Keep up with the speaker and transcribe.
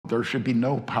there should be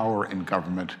no power in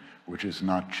government which is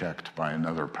not checked by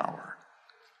another power.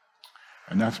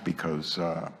 And that's because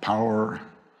power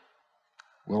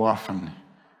will often,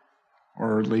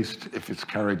 or at least if it's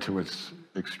carried to its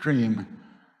extreme,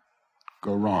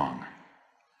 go wrong.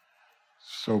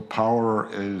 So power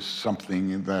is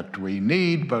something that we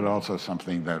need, but also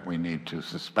something that we need to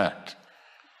suspect.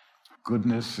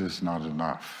 Goodness is not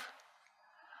enough.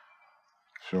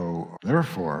 So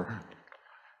therefore,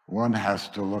 one has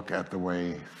to look at the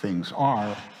way things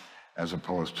are as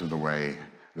opposed to the way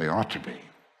they ought to be.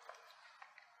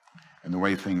 And the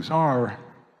way things are,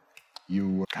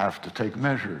 you have to take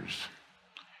measures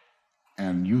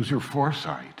and use your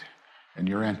foresight and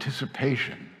your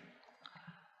anticipation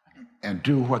and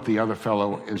do what the other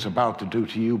fellow is about to do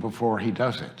to you before he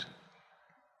does it.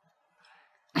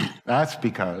 That's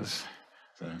because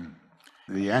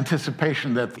the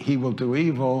anticipation that he will do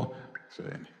evil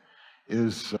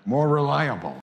is more reliable.